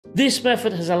This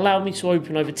method has allowed me to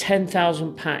open over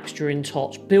 10,000 packs during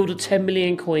TOTS, build a 10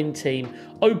 million coin team,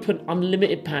 open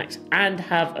unlimited packs, and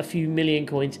have a few million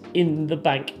coins in the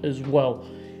bank as well.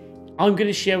 I'm going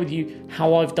to share with you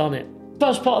how I've done it.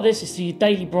 First part of this is to your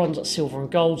daily bronze, silver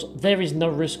and golds. There is no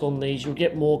risk on these. You'll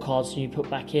get more cards than you put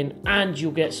back in, and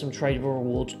you'll get some tradable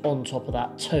rewards on top of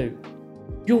that too.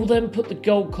 You'll then put the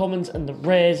gold commons and the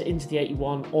rares into the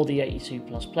 81 or the 82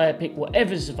 plus player pick,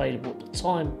 whatever is available at the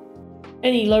time.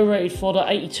 Any low rated fodder,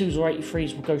 82s or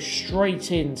 83s, will go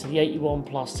straight into the 81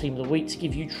 plus team of the week to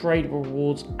give you tradable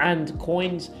rewards and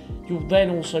coins. You'll then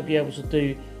also be able to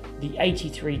do the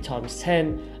 83 times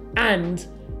 10 and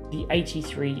the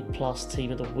 83 plus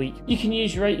team of the week. You can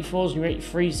use your 84s and your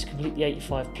 83s to complete the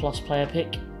 85 plus player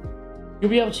pick.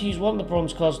 You'll be able to use one of the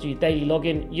bronze cards to do your daily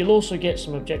login. You'll also get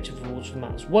some objective rewards from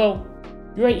that as well.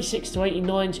 Your 86 to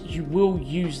 89s, you will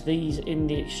use these in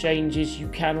the exchanges. You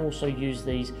can also use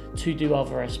these to do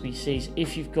other SBCs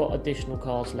if you've got additional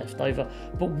cards left over.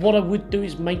 But what I would do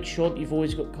is make sure that you've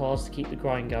always got cards to keep the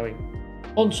grind going.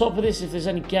 On top of this, if there's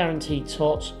any guaranteed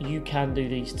TOTS, you can do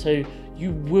these too.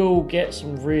 You will get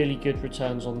some really good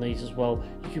returns on these as well.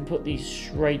 You can put these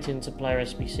straight into player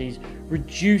SBCs,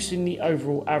 reducing the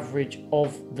overall average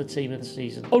of the team of the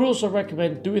season. I would also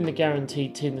recommend doing the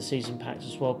guaranteed team of the season packs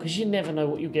as well, because you never know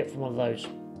what you'll get from one of those.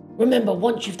 Remember,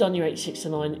 once you've done your 86 to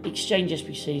 9 exchange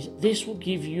SBCs, this will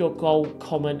give you your gold,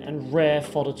 common and rare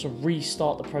fodder to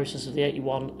restart the process of the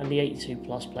 81 and the 82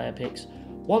 plus player picks.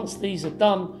 Once these are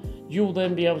done, you'll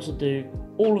then be able to do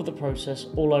all of the process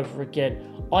all over again.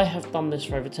 I have done this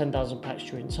for over 10,000 packs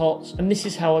during TOTS, and this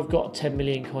is how I've got a 10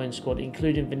 million coin squad,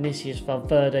 including Vinicius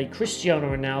Valverde,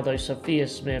 Cristiano Ronaldo, Sophia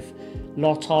Smith,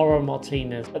 Lautaro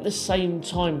Martinez. At the same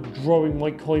time, growing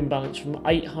my coin balance from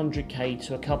 800k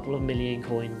to a couple of million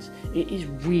coins. It is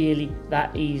really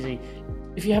that easy.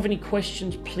 If you have any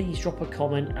questions, please drop a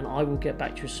comment and I will get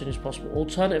back to you as soon as possible.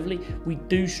 Alternatively, we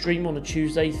do stream on a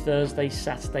Tuesday, Thursday,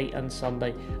 Saturday and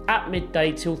Sunday at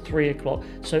midday till 3 o'clock.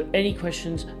 So any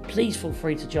questions, please feel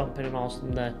free to jump in and ask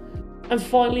them there. And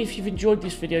finally, if you've enjoyed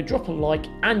this video, drop a like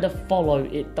and a follow.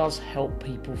 It does help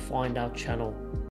people find our channel.